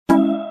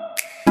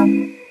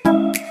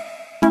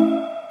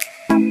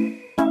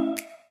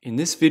In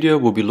this video,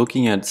 we'll be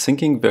looking at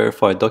syncing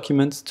Veryfi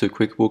documents to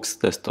QuickBooks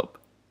Desktop.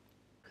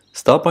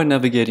 Start by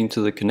navigating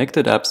to the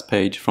Connected Apps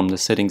page from the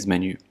Settings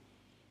menu.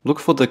 Look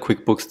for the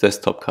QuickBooks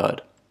Desktop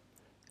card.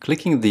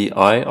 Clicking the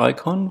eye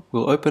icon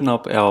will open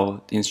up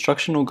our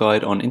instructional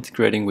guide on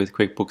integrating with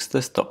QuickBooks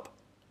Desktop.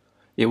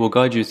 It will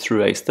guide you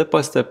through a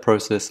step-by-step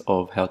process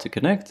of how to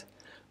connect,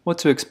 what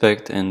to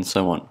expect, and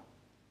so on.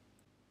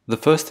 The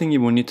first thing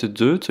you will need to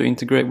do to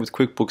integrate with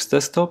QuickBooks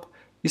Desktop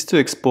is to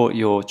export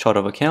your chart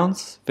of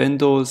accounts,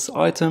 vendors,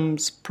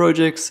 items,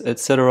 projects,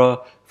 etc.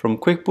 from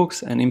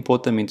QuickBooks and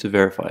import them into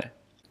Veryfi.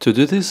 To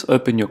do this,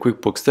 open your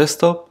QuickBooks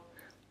Desktop,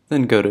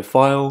 then go to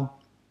File,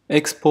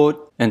 Export,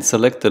 and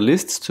select the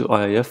Lists to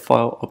IIF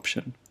file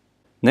option.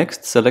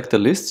 Next, select the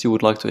lists you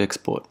would like to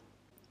export.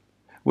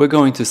 We're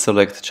going to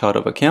select Chart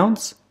of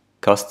Accounts,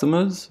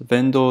 Customers,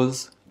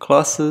 Vendors,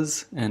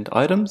 Classes, and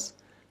Items,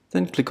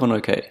 then click on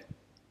OK.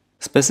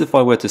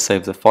 Specify where to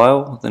save the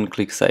file, then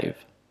click Save.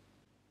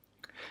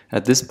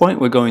 At this point,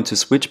 we're going to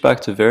switch back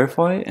to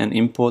Veryfi and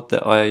import the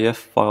IIF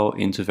file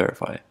into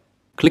Veryfi.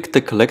 Click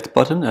the Collect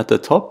button at the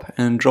top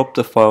and drop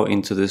the file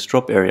into this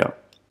drop area.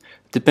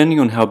 Depending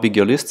on how big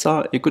your lists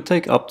are, it could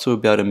take up to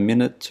about a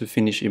minute to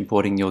finish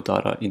importing your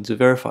data into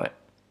Veryfi.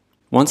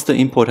 Once the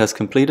import has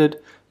completed,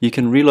 you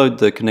can reload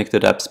the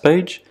Connected Apps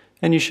page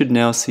and you should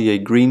now see a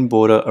green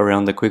border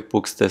around the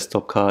QuickBooks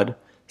Desktop card,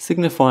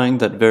 signifying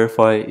that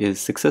Veryfi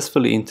is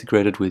successfully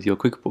integrated with your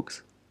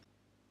QuickBooks.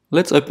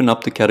 Let's open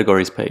up the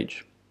Categories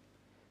page.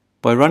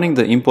 By running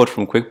the import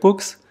from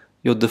QuickBooks,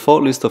 your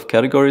default list of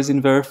categories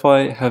in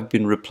Veryfi have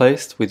been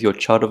replaced with your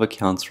chart of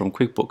accounts from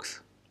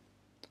QuickBooks.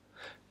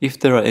 If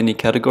there are any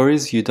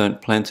categories you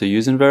don't plan to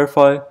use in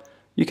Veryfi,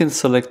 you can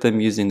select them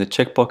using the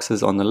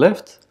checkboxes on the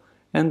left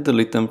and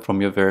delete them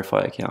from your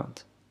Veryfi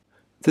account.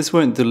 This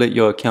won't delete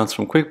your accounts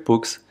from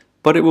QuickBooks,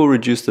 but it will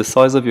reduce the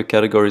size of your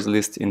categories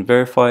list in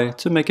Veryfi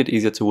to make it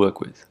easier to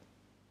work with.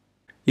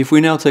 If we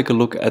now take a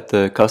look at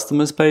the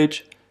Customers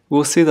page,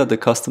 we'll see that the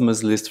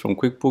customers list from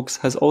QuickBooks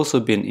has also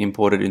been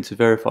imported into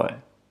Veryfi.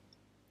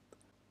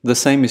 The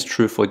same is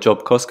true for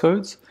job cost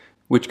codes,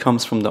 which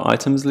comes from the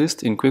items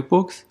list in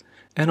QuickBooks,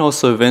 and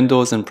also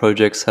vendors and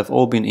projects have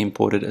all been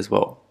imported as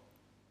well.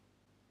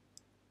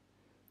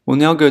 We'll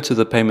now go to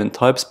the payment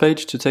types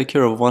page to take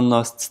care of one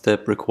last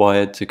step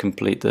required to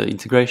complete the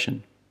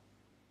integration.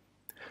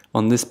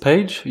 On this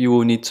page, you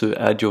will need to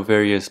add your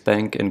various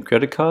bank and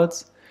credit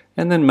cards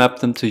and then map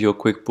them to your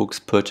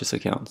QuickBooks purchase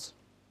accounts.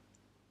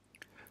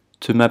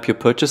 To map your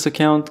purchase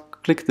account,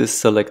 click this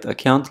Select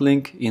Account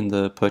link in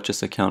the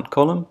Purchase Account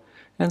column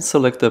and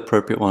select the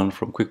appropriate one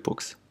from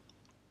QuickBooks.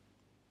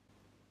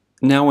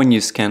 Now when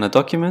you scan a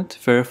document,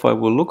 Veryfi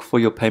will look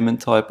for your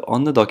payment type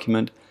on the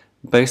document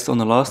based on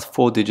the last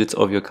 4 digits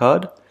of your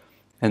card,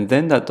 and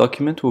then that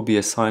document will be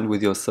assigned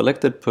with your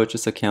selected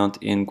purchase account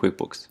in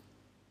QuickBooks.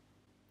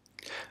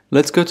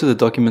 Let's go to the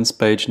Documents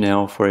page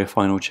now for a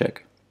final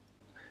check.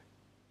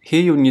 Here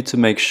you'll need to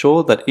make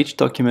sure that each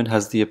document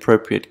has the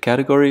appropriate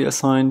category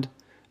assigned,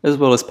 as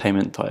well as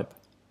payment type.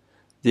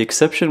 The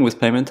exception with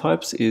payment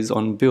types is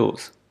on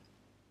bills.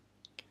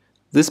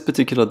 This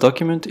particular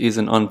document is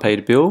an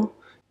unpaid bill,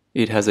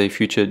 it has a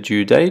future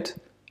due date,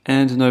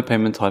 and no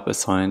payment type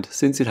assigned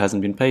since it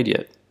hasn't been paid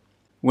yet.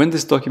 When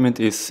this document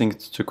is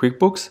synced to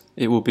QuickBooks,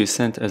 it will be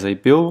sent as a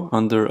bill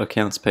under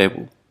Accounts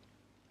Payable.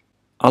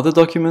 Other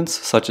documents,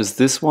 such as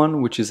this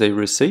one, which is a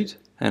receipt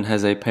and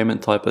has a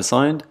payment type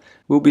assigned,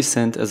 will be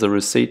sent as a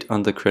receipt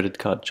under credit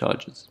card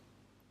charges.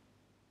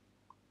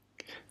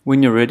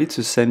 When you're ready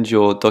to send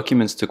your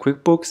documents to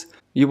QuickBooks,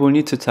 you will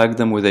need to tag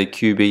them with a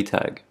QB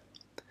tag.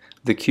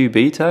 The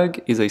QB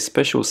tag is a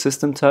special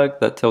system tag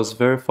that tells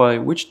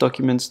Veryfi which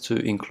documents to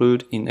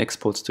include in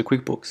exports to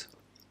QuickBooks.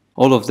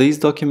 All of these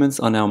documents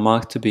are now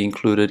marked to be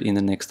included in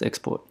the next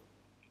export.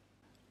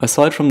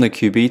 Aside from the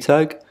QB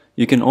tag,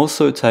 you can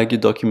also tag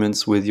your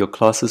documents with your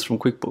classes from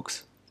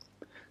QuickBooks.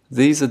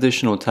 These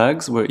additional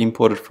tags were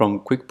imported from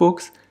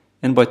QuickBooks,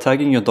 and by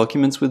tagging your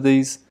documents with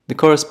these, the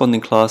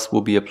corresponding class will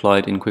be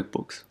applied in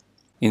QuickBooks.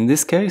 In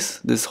this case,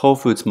 this Whole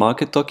Foods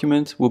Market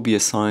document will be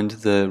assigned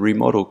the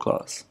Remodel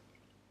class.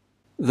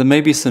 There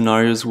may be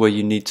scenarios where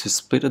you need to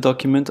split a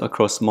document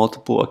across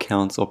multiple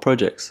accounts or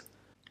projects.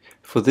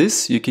 For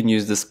this, you can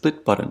use the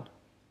Split button.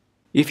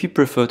 If you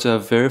prefer to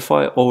have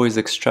Veryfi always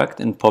extract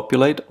and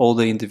populate all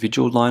the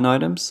individual line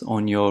items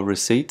on your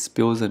receipts,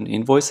 bills, and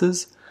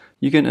invoices,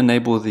 you can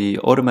enable the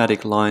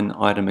automatic line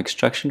item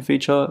extraction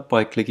feature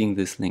by clicking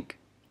this link.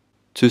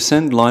 To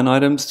send line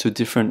items to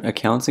different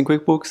accounts in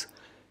QuickBooks,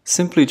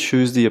 simply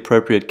choose the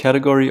appropriate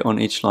category on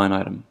each line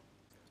item.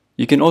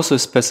 You can also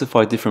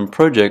specify different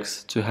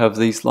projects to have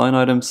these line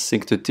items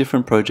sync to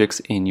different projects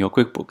in your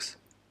QuickBooks.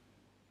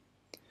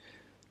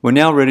 We're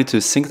now ready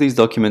to sync these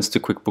documents to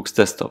QuickBooks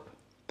Desktop.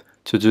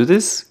 To do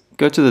this,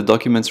 go to the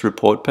Documents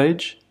Report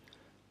page,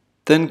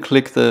 then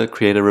click the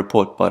Create a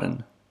Report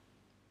button.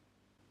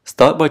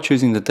 Start by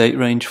choosing the date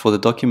range for the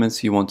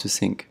documents you want to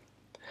sync.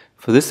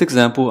 For this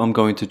example, I'm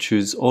going to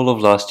choose all of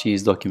last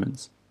year's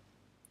documents.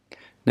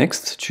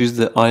 Next, choose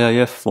the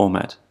IIF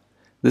format.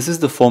 This is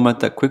the format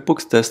that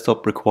QuickBooks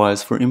Desktop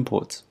requires for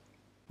imports.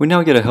 We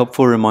now get a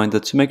helpful reminder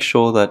to make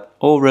sure that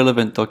all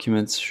relevant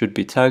documents should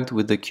be tagged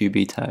with the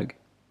QB tag.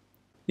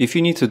 If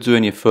you need to do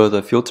any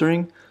further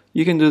filtering,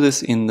 you can do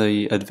this in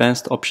the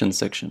Advanced Options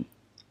section.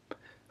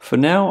 For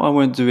now, I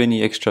won't do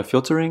any extra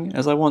filtering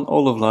as I want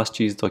all of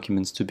last year's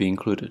documents to be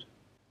included.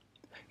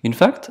 In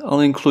fact, I'll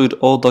include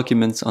all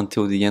documents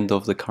until the end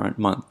of the current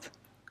month.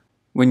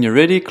 When you're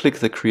ready,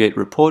 click the Create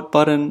Report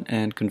button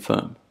and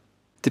confirm.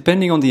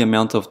 Depending on the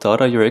amount of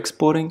data you're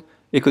exporting,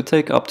 it could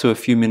take up to a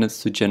few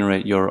minutes to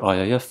generate your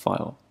IIF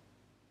file.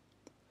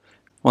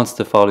 Once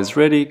the file is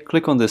ready,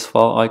 click on this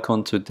file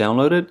icon to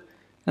download it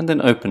and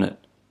then open it.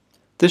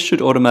 This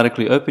should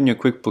automatically open your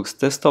QuickBooks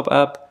Desktop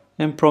app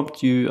and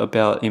prompt you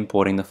about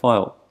importing the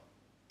file.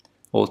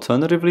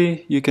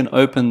 Alternatively, you can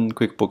open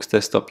QuickBooks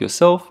Desktop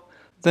yourself,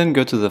 then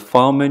go to the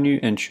File menu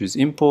and choose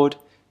Import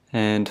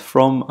and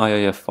From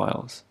IIF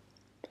Files.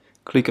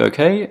 Click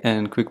OK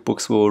and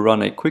QuickBooks will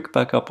run a quick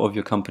backup of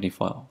your company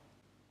file.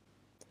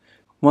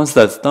 Once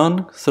that's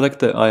done, select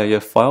the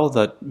IIF file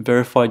that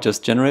Veryfi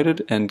just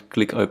generated and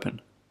click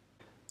Open.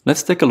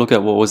 Let's take a look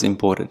at what was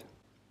imported.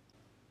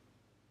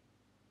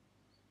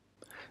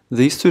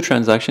 These two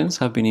transactions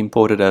have been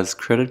imported as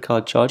credit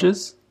card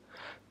charges.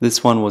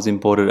 This one was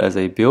imported as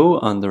a bill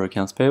under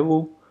accounts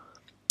payable,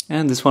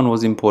 and this one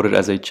was imported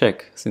as a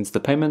check, since the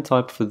payment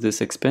type for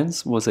this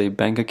expense was a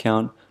bank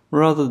account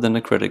rather than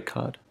a credit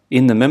card.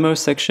 In the memo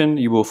section,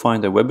 you will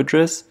find a web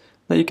address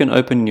that you can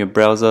open in your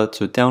browser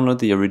to download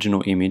the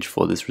original image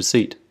for this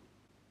receipt.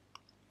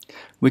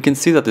 We can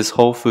see that this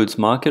Whole Foods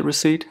Market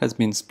receipt has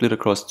been split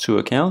across 2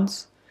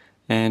 accounts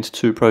and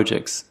 2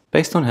 projects,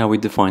 based on how we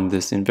defined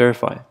this in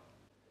Veryfi.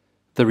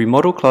 The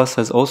remodel class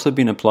has also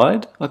been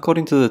applied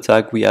according to the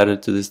tag we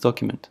added to this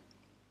document.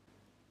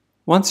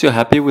 Once you're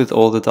happy with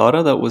all the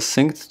data that was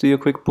synced to your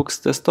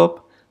QuickBooks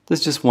Desktop,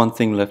 there's just one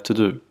thing left to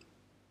do.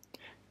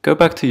 Go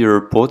back to your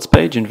Reports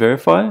page in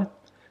Veryfi,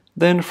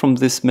 then from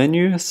this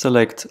menu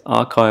select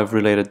Archive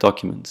Related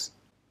Documents.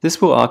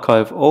 This will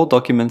archive all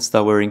documents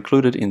that were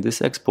included in this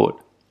export.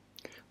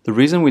 The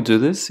reason we do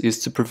this is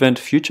to prevent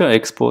future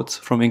exports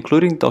from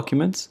including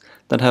documents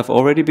that have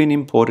already been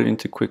imported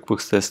into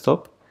QuickBooks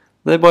Desktop,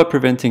 thereby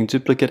preventing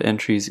duplicate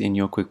entries in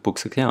your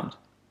QuickBooks account.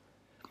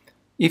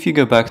 If you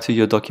go back to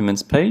your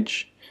Documents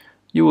page,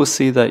 you will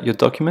see that your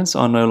documents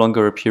are no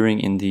longer appearing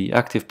in the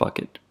active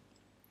bucket.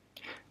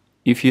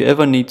 If you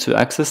ever need to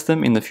access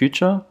them in the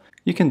future,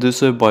 you can do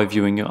so by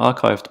viewing your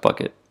archived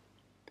bucket.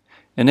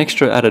 An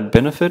extra added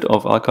benefit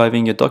of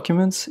archiving your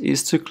documents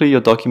is to clear your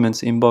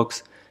documents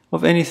inbox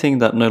of anything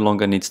that no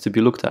longer needs to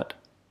be looked at.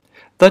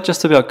 That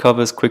just about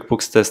covers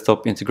QuickBooks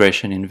Desktop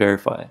integration in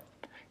Veryfi.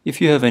 If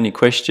you have any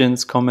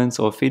questions, comments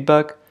or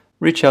feedback,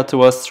 reach out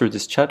to us through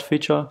this chat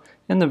feature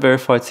and the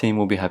Veryfi team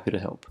will be happy to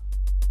help.